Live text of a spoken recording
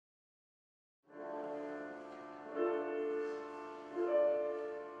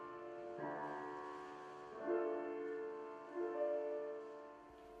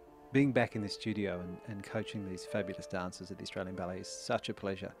Being back in the studio and coaching these fabulous dancers at the Australian Ballet is such a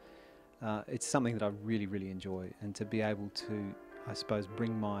pleasure. It's something that I really, really enjoy, and to be able to, I suppose,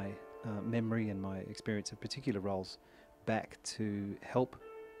 bring my memory and my experience of particular roles back to help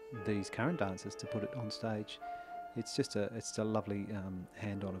these current dancers to put it on stage, it's a lovely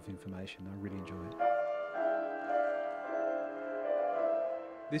hand-on of information. I really enjoy it.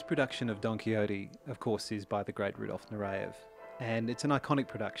 This production of Don Quixote, of course, is by the great Rudolf Nureyev, and it's an iconic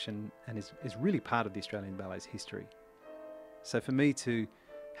production and is really part of the Australian Ballet's history. So for me to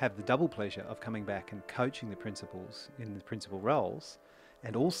have the double pleasure of coming back and coaching the principals in the principal roles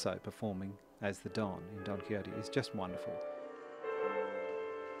and also performing as the Don in Don Quixote is just wonderful.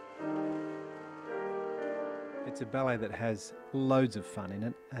 It's a ballet that has loads of fun in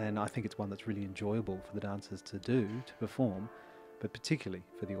it, and I think it's one that's really enjoyable for the dancers to do, to perform, but particularly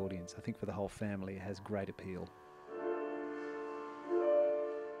for the audience. I think for the whole family it has great appeal.